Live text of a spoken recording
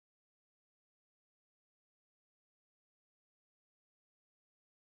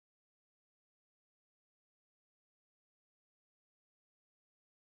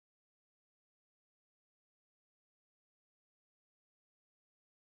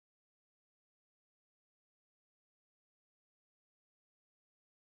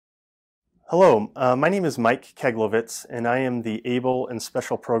Hello, my name is Mike Keglovitz, and I am the ABLE and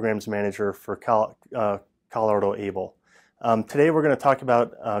Special Programs Manager for Colorado ABLE. Today we're going to talk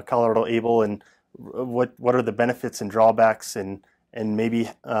about Colorado ABLE and what are the benefits and drawbacks and maybe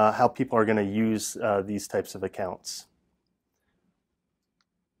how people are going to use these types of accounts.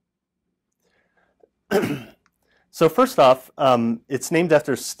 So first off, it's named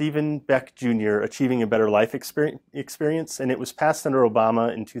after Stephen Beck Jr., Achieving a Better Life Experience, and it was passed under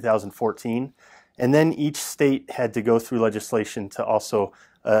Obama in 2014. And then each state had to go through legislation to also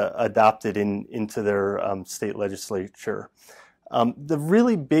adopt it into their state legislature. The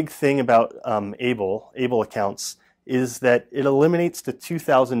really big thing about ABLE accounts is that it eliminates the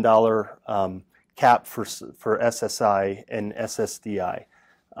 $2,000 cap for SSI and SSDI.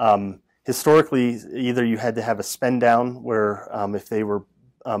 Historically, either you had to have a spend down where if they were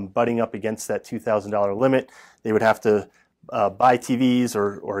butting up against that $2,000 limit, they would have to buy TVs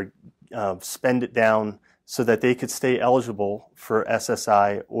or spend it down so that they could stay eligible for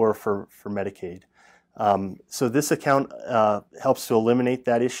SSI or for Medicaid. So this account helps to eliminate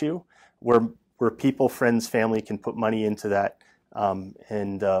that issue where people, friends, family can put money into that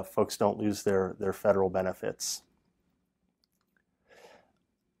and folks don't lose their federal benefits.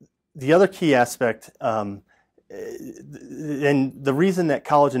 The other key aspect, and the reason that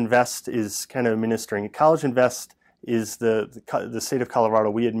College Invest is kind of administering it, College Invest is the state of Colorado.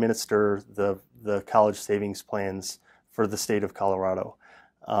 We administer the college savings plans for the state of Colorado,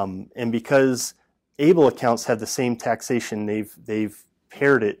 and because ABLE accounts have the same taxation, they've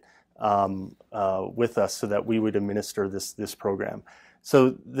paired it with us so that we would administer this program.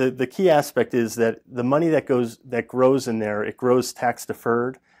 So the key aspect is that the money that grows in there, it grows tax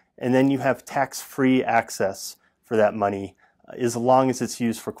deferred. And then you have tax-free access for that money as long as it's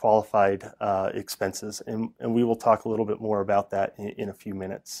used for qualified expenses. And we will talk a little bit more about that in a few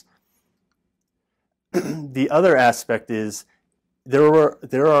minutes. The other aspect is there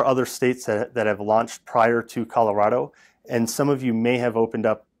are other states that have launched prior to Colorado, and some of you may have opened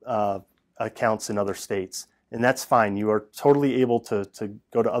up accounts in other states. And that's fine. You are totally able to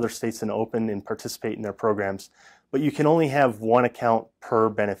go to other states and open and participate in their programs. But you can only have one account per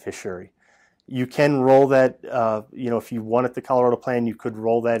beneficiary. You can roll that, if you wanted the Colorado plan, you could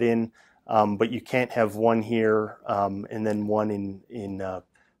roll that in, but you can't have one here and then one in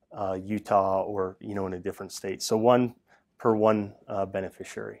Utah or in a different state. So one per one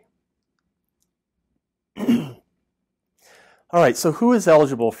beneficiary. All right, so who is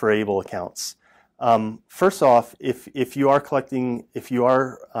eligible for ABLE accounts? First off, if you are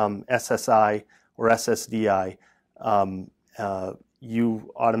SSI or SSDI,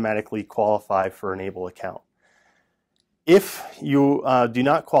 you automatically qualify for an ABLE account. If you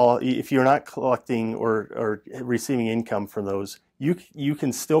if you're not collecting or receiving income from those, you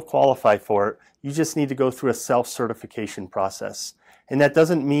can still qualify for it. You just need to go through a self-certification process, and that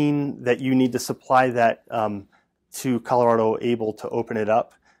doesn't mean that you need to supply that to Colorado ABLE to open it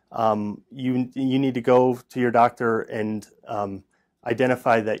up. You need to go to your doctor and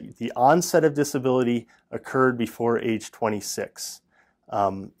identify that the onset of disability occurred before age 26.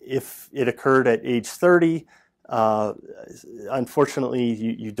 If it occurred at age 30, unfortunately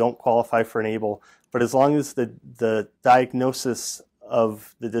you don't qualify for an ABLE, but as long as the diagnosis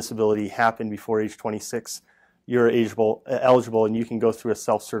of the disability happened before age 26, you're eligible, and you can go through a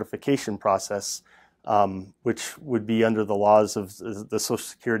self-certification process, which would be under the laws of the Social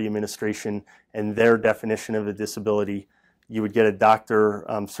Security Administration and their definition of a disability. You would get a doctor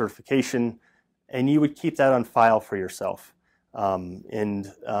certification, and you would keep that on file for yourself. You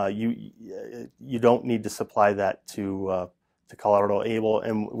don't need to supply that to Colorado ABLE,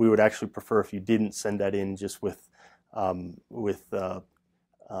 and we would actually prefer if you didn't send that in just with some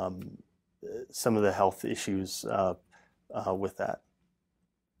of the health issues with that.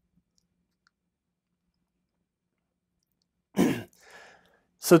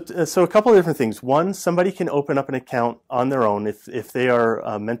 So a couple of different things. One, somebody can open up an account on their own. If they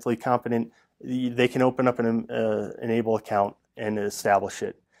are mentally competent, they can open up an ABLE account and establish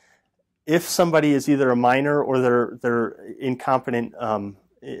it. If somebody is either a minor or they're incompetent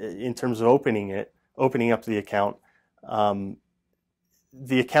in terms of opening up the account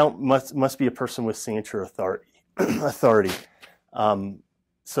must be a person with signature authority.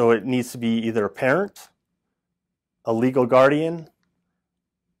 So it needs to be either a parent, a legal guardian,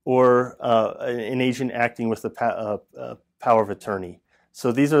 or an agent acting with the power of attorney.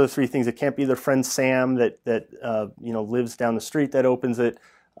 So these are the three things. It can't be their friend Sam that lives down the street that opens it.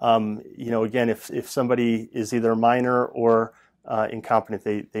 Again, if somebody is either minor or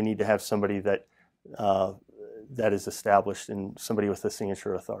incompetent, they need to have somebody that is established and somebody with a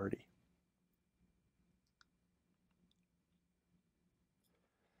signature authority.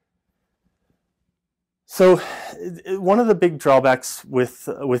 So one of the big drawbacks with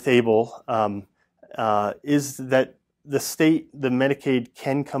ABLE is that the Medicaid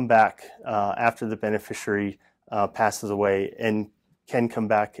can come back after the beneficiary passes away, and can come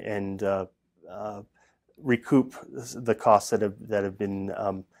back and recoup the costs that have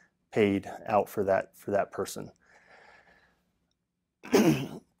been paid out for that person.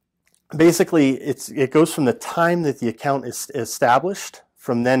 Basically, it goes from the time that the account is established.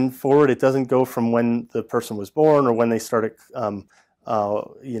 From then forward, it doesn't go from when the person was born or when they started,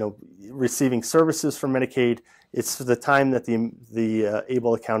 receiving services from Medicaid. It's the time that the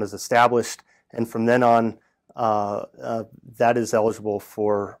ABLE account is established, and from then on, that is eligible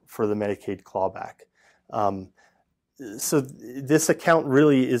for the Medicaid clawback. So this account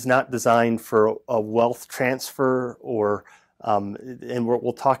really is not designed for a wealth transfer, or and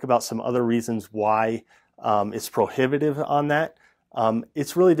we'll talk about some other reasons why it's prohibitive on that.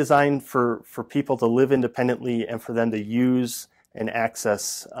 It's really designed for people to live independently and for them to use and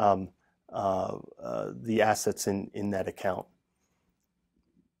access the assets in that account.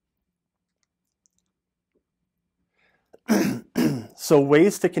 So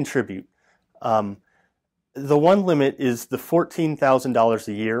ways to contribute. The one limit is the $14,000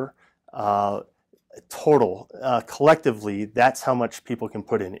 a year total. Collectively, that's how much people can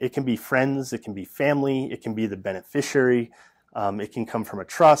put in. It can be friends, it can be family, it can be the beneficiary, it can come from a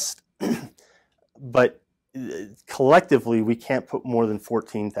trust, but collectively we can't put more than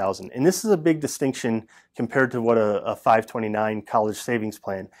 $14,000. And this is a big distinction compared to what a 529 college savings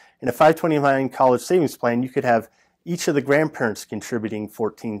plan. In a 529 college savings plan, you could have each of the grandparents contributing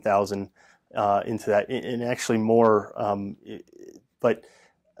 $14,000 into that, and actually more. But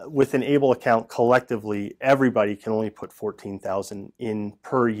with an ABLE account, collectively, everybody can only put $14,000 in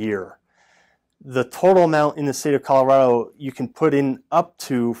per year. The total amount in the state of Colorado, you can put in up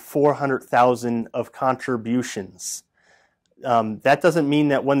to $400,000 of contributions. That doesn't mean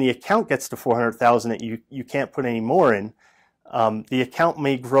that when the account gets to $400,000 that you can't put any more in. The account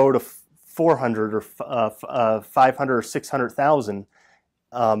may grow to $400,000 or $500,000 or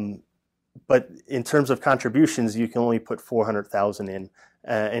 $600,000. But in terms of contributions, you can only put $400,000 in,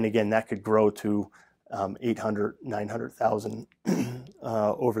 and again, that could grow to $800,000, $900,000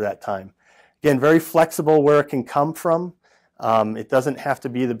 over that time. Again, very flexible where it can come from. It doesn't have to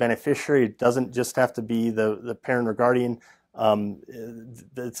be the beneficiary. It doesn't just have to be the parent or guardian.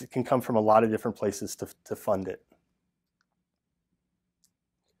 It can come from a lot of different places to fund it.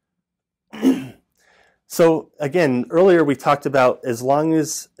 So again, earlier we talked about as long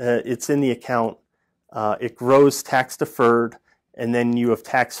as it's in the account, it grows tax deferred, and then you have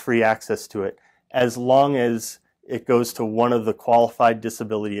tax-free access to it, as long as it goes to one of the qualified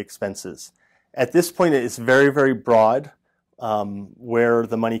disability expenses. At this point, it's very, very broad where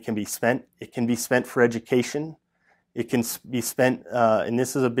the money can be spent. It can be spent for education. It can be spent, and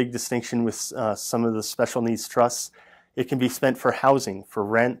this is a big distinction with some of the special needs trusts, it can be spent for housing, for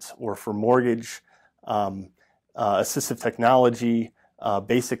rent, or for mortgage, assistive technology,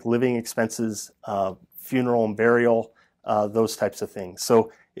 basic living expenses, funeral and burial, those types of things.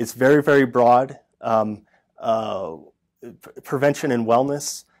 So it's very, very broad. Prevention and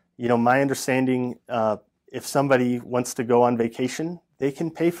wellness. You know, my understanding, if somebody wants to go on vacation, they can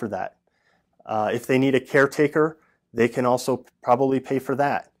pay for that. If they need a caretaker, they can also probably pay for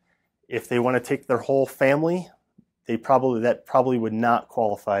that. If they want to take their whole family, that probably would not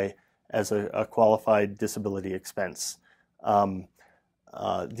qualify as a qualified disability expense. The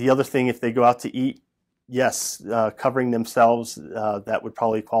other thing, if they go out to eat, yes, covering themselves, that would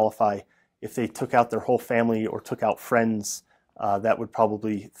probably qualify. If they took out their whole family or took out friends, that would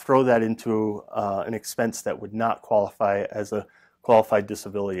probably throw that into an expense that would not qualify as a qualified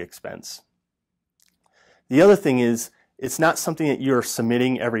disability expense. The other thing is, it's not something that you're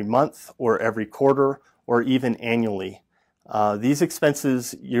submitting every month or every quarter or even annually. These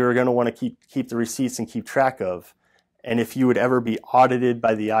expenses, you're going to want to keep the receipts and keep track of. And if you would ever be audited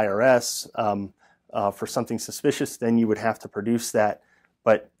by the IRS for something suspicious, then you would have to produce that.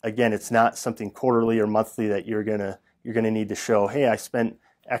 But again, it's not something quarterly or monthly that you're gonna need to show, hey, I spent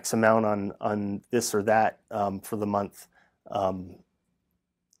X amount on this or that for the month.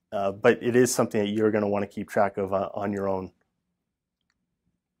 But it is something that you're going to want to keep track of on your own.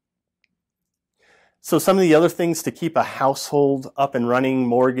 So some of the other things to keep a household up and running: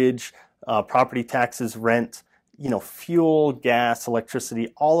 mortgage, property taxes, rent, fuel, gas,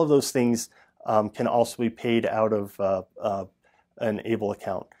 electricity, all of those things can also be paid out of an ABLE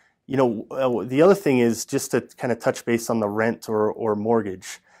account. The other thing is, just to kind of touch base on the rent or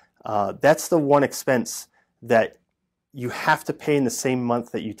mortgage. That's the one expense that you have to pay in the same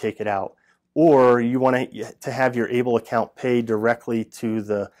month that you take it out. or you want to have your ABLE account pay directly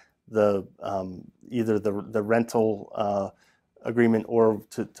to either the rental agreement or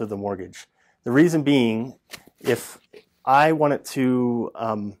to the mortgage. The reason being, if I wanted to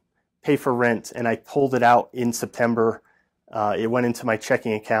pay for rent and I pulled it out in September, it went into my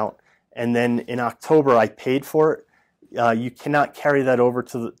checking account, and then in October I paid for it, you cannot carry that over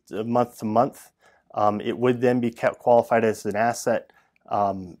to month to month. It would then be qualified as an asset,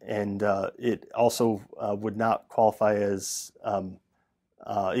 and it also would not qualify as,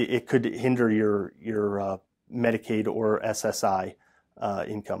 it could hinder your Medicaid or SSI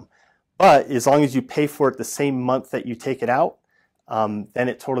income. But as long as you pay for it the same month that you take it out, then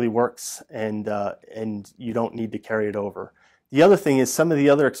it totally works, and you don't need to carry it over. The other thing is some of the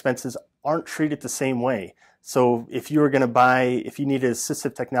other expenses aren't treated the same way. So if you were going to buy, if you needed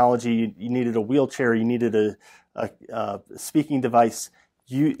assistive technology, you needed a wheelchair, you needed a speaking device,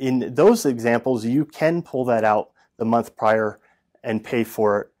 in those examples, you can pull that out the month prior and pay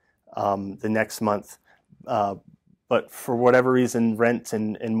for it the next month. But for whatever reason, rent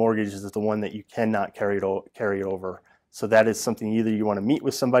and mortgage is the one that you cannot carry over. So that is something either you want to meet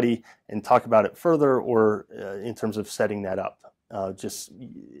with somebody and talk about it further, or in terms of setting that up, just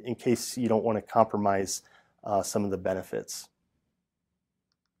in case you don't want to compromise some of the benefits.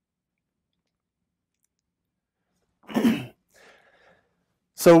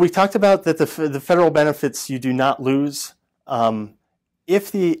 So we talked about that the federal benefits you do not lose.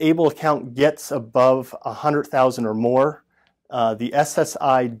 If the ABLE account gets above 100,000 or more, the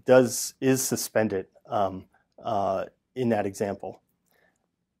SSI is suspended in that example.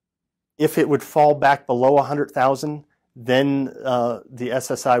 If it would fall back below 100,000, then the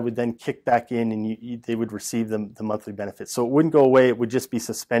SSI would then kick back in, and they would receive the monthly benefits. So it wouldn't go away; it would just be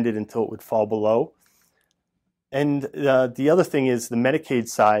suspended until it would fall below. And the other thing is the Medicaid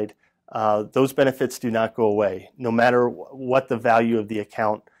side. Those benefits do not go away, no matter what the value of the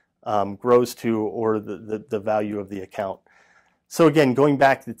account grows to, or the value of the account. So again, going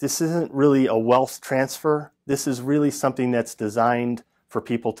back, this isn't really a wealth transfer. This is really something that's designed for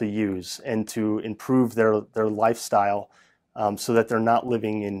people to use and to improve their lifestyle, so that they're not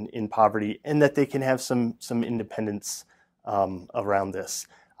living in poverty, and that they can have some independence around this.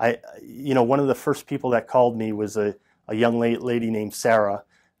 One of the first people that called me was a young lady named Sarah.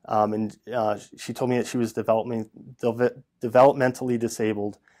 And she told me that she was developmentally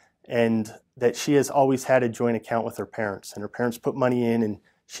disabled, and that she has always had a joint account with her parents, and her parents put money in and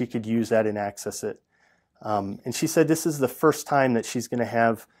she could use that and access it. And she said this is the first time that she's going to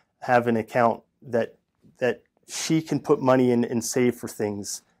have an account that she can put money in and save for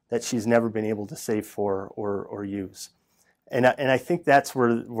things that she's never been able to save for or use. And I think that's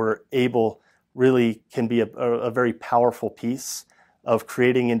where ABLE really can be a very powerful piece of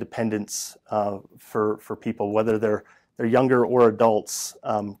creating independence for people, whether they're younger or adults,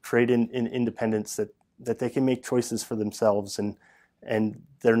 creating independence that they can make choices for themselves, and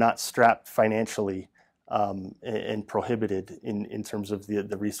they're not strapped financially and prohibited in terms of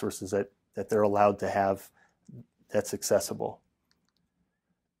the resources that they're allowed to have that's accessible.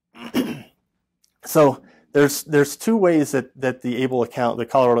 So there's two ways that the ABLE account, the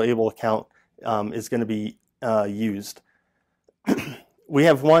Colorado ABLE account, is going to be used. We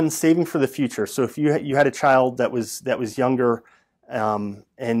have one, saving for the future. So if you had a child that was younger,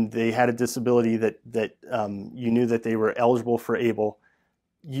 and they had a disability that you knew that they were eligible for ABLE,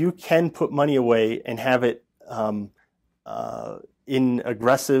 you can put money away and have it in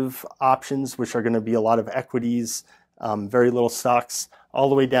aggressive options, which are going to be a lot of equities, very little stocks, all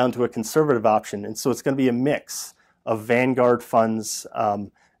the way down to a conservative option. And so it's going to be a mix of Vanguard funds.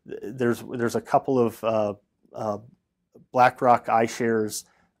 There's a couple of BlackRock iShares,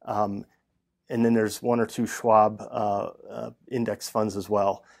 and then there's one or two Schwab index funds as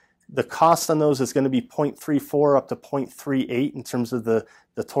well. The cost on those is going to be 0.34 up to 0.38 in terms of the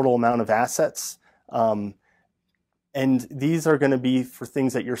total amount of assets. And these are going to be for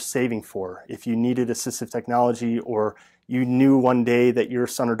things that you're saving for. If you needed assistive technology, or you knew one day that your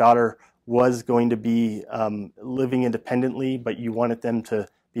son or daughter was going to be living independently, but you wanted them to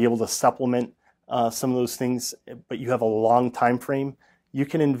be able to supplement some of those things, but you have a long time frame, you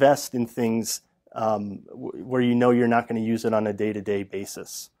can invest in things where you know you're not going to use it on a day-to-day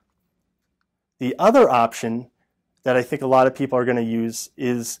basis. The other option that I think a lot of people are going to use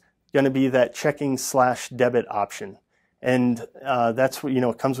is going to be that checking/debit option. And that's what,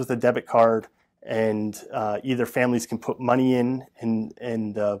 it comes with a debit card, and either families can put money in,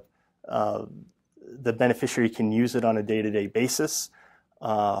 and the beneficiary can use it on a day-to-day basis.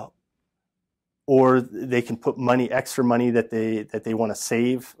 or they can put extra money that they want to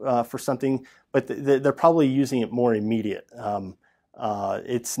save for something, but they're probably using it more immediate.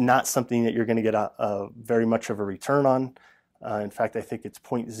 It's not something that you're going to get very much of a return on. In fact, I think it's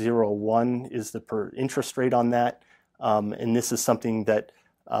 0.01 is the interest rate on that, and this is something that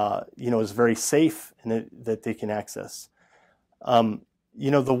is very safe and that they can access.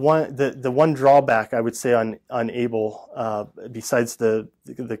 The one drawback I would say on ABLE, besides the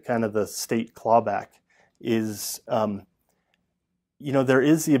kind of the state clawback, is there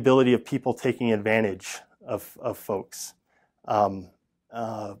is the ability of people taking advantage of folks,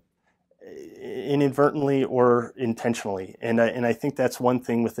 inadvertently or intentionally, and I think that's one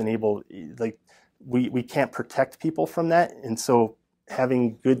thing with ABLE. Like we can't protect people from that, and so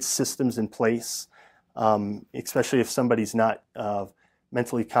having good systems in place, especially if somebody's not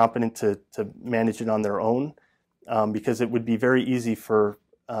mentally competent to manage it on their own, because it would be very easy for,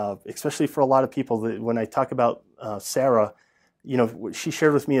 especially for a lot of people, that when I talk about Sarah, she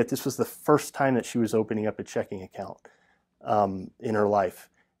shared with me that this was the first time that she was opening up a checking account in her life,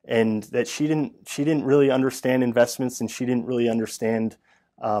 and that she didn't really understand investments, and she didn't really understand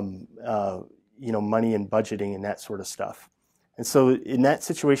money and budgeting and that sort of stuff. And so in that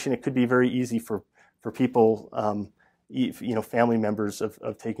situation, it could be very easy for people, family members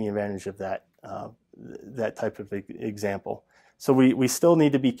of taking advantage of that type of example. So we still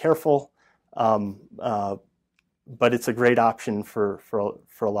need to be careful, but it's a great option for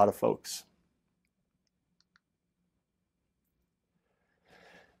a lot of folks.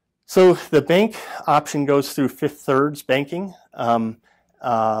 So the bank option goes through Fifth Third's banking.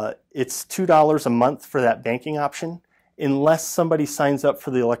 It's $2 a month for that banking option, unless somebody signs up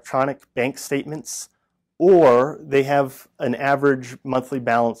for the electronic bank statements, or they have an average monthly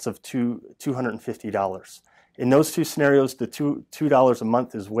balance of $250. In those two scenarios, the $2 a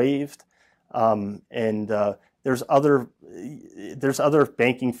month is waived, and there's other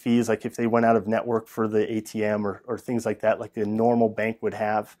banking fees, like if they went out of network for the ATM or things like that, like a normal bank would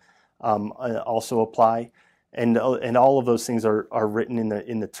have, also apply, and all of those things are written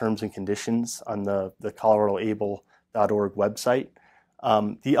in the terms and conditions on the ColoradoAble.org website.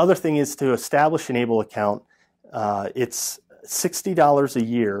 The other thing is to establish an ABLE account. It's $60 a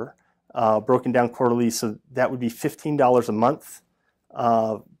year, broken down quarterly, so that would be $15 a month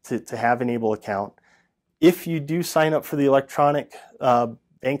to have an ABLE account. If you do sign up for the electronic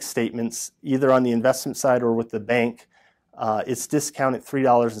bank statements, either on the investment side or with the bank, it's discounted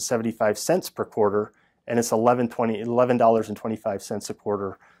 $3.75 per quarter, and it's $11.25 a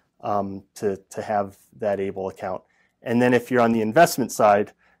quarter to have that ABLE account. And then if you're on the investment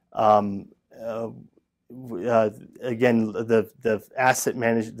side, again, the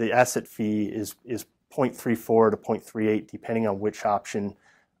asset fee is 0.34 to 0.38, depending on which option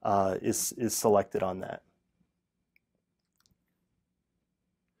is selected on that.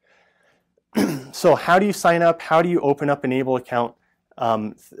 So how do you sign up? How do you open up an ABLE account?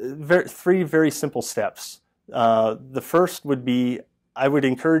 Three very simple steps. The first would be, I would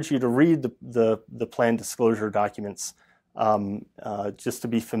encourage you to read the plan disclosure documents, just to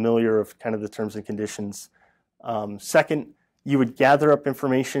be familiar of kind of the terms and conditions. Second, you would gather up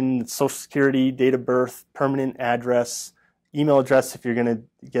information: Social Security, date of birth, permanent address, email address if you're going to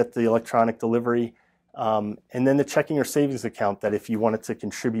get the electronic delivery, and then the checking or savings account that if you wanted to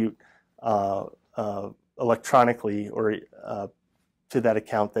contribute electronically or to that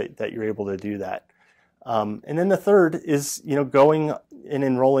account that you're able to do that. And then the third is going and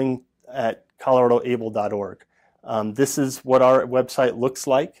enrolling at ColoradoAble.org. This is what our website looks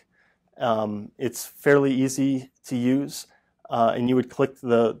like. It's fairly easy to use, and you would click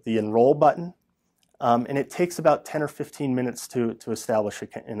the enroll button, and it takes about 10 or 15 minutes to establish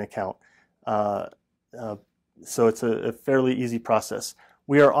an account. So it's a fairly easy process.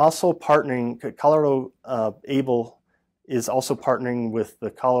 We are also partnering, Colorado ABLE is also partnering with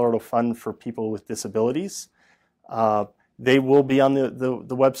the Colorado Fund for People with Disabilities. They will be on the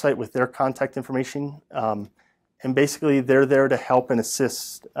website with their contact information, and basically they're there to help and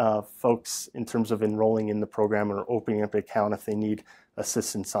assist folks in terms of enrolling in the program or opening up an account if they need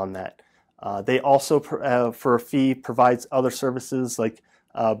assistance on that. They also, for a fee, provides other services like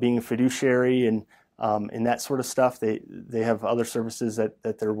being a fiduciary and that sort of stuff. They have other services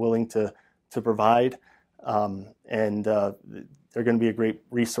that they're willing to provide, and they're going to be a great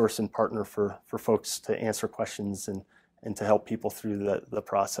resource and partner for folks to answer questions and to help people through the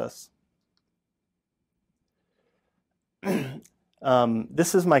process.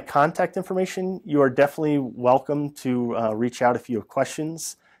 This is my contact information. You are definitely welcome to reach out if you have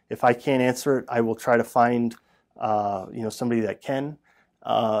questions. If I can't answer it, I will try to find somebody that can.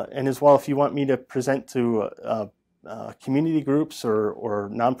 And as well, if you want me to present to community groups or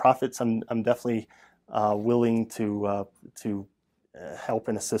nonprofits, I'm definitely willing to help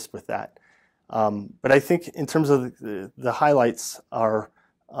and assist with that. But I think in terms of the highlights are,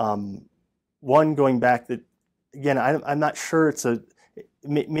 one, going back that, again, I'm not sure it's I'm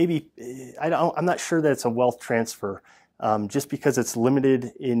not sure that it's a wealth transfer, just because it's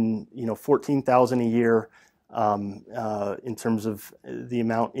limited in 14,000 a year in terms of the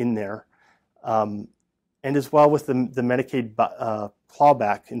amount in there, and as well with the Medicaid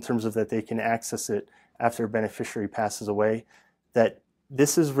clawback in terms of that they can access it after a beneficiary passes away. That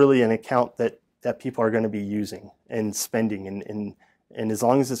this is really an account that people are going to be using and spending, and as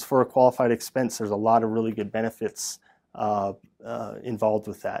long as it's for a qualified expense, there's a lot of really good benefits involved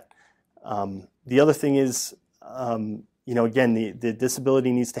with that. The other thing is, again, the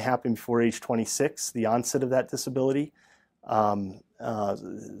disability needs to happen before age 26, the onset of that disability. I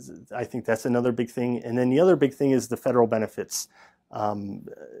think that's another big thing. And then the other big thing is the federal benefits.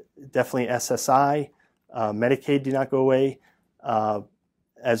 Definitely SSI, Medicaid do not go away,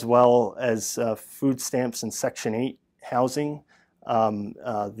 as well as food stamps and Section 8 housing.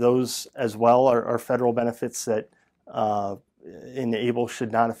 Those as well are federal benefits that in ABLE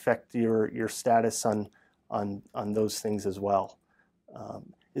should not affect your status on those things as well.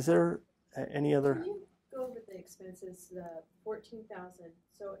 Is there any other? Can you go over the expenses, the 14,000?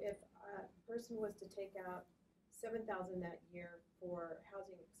 So if a person was to take out 7,000 that year for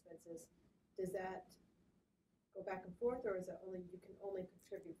housing expenses, does that go back and forth, or is it only you can only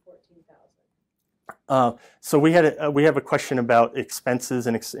contribute 14,000? So we have a question about expenses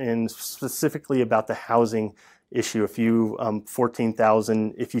and specifically about the housing issue. If you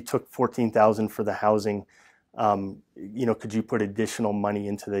 14,000, if you took 14,000 for the housing, could you put additional money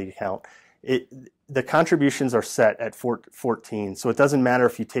into the account? The contributions are set at 14, so it doesn't matter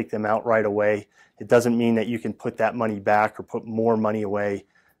if you take them out right away. It doesn't mean that you can put that money back or put more money away.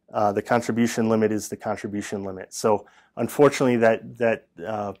 The contribution limit is the contribution limit. So unfortunately,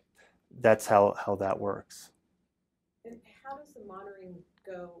 that's how that works. And how does the monitoring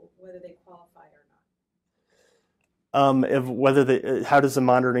go, whether they qualify or not? How does the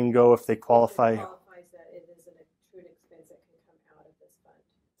monitoring go if they qualify? If it qualifies that it is an accrued expense that can come out of this fund.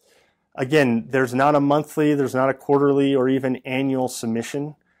 Again, there's not a monthly, there's not a quarterly or even annual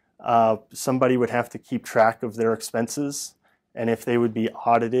submission. Somebody would have to keep track of their expenses, and if they would be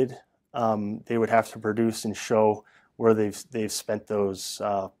audited, they would have to produce and show where they've spent those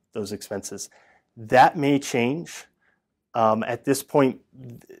expenses. That may change. At this point,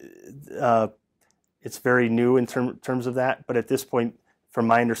 it's very new in terms of that. But at this point, from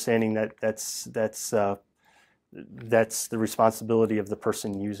my understanding, that's the responsibility of the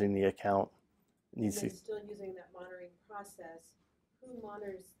person using the account. And still using that monitoring process. Who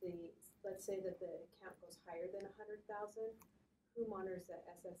monitors let's say that the account goes higher than 100,000? Who monitors the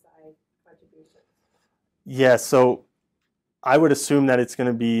SSI contributions? Yeah, so I would assume that it's going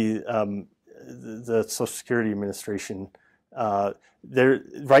to be the Social Security Administration.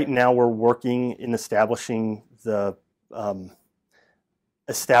 Right now, we're working in establishing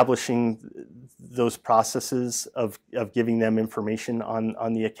those processes of giving them information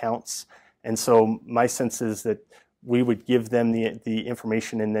on the accounts. And so my sense is that we would give them the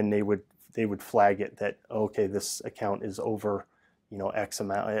information, and then they would flag it that, okay, this account is over, X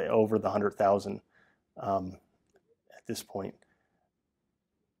amount, over the 100,000 at this point.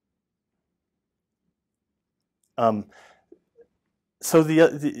 So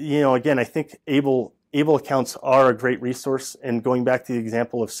again, I think ABLE accounts are a great resource. And going back to the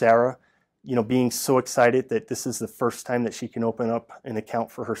example of Sarah, being so excited that this is the first time that she can open up an account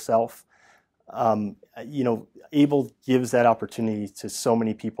for herself. ABLE gives that opportunity to so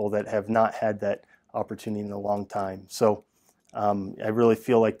many people that have not had that opportunity in a long time. So I really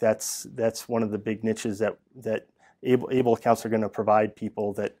feel like that's one of the big niches that ABLE accounts are going to provide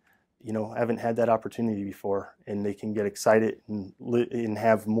people that haven't had that opportunity before, and they can get excited and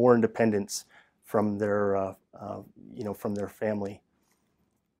have more independence from their from their family.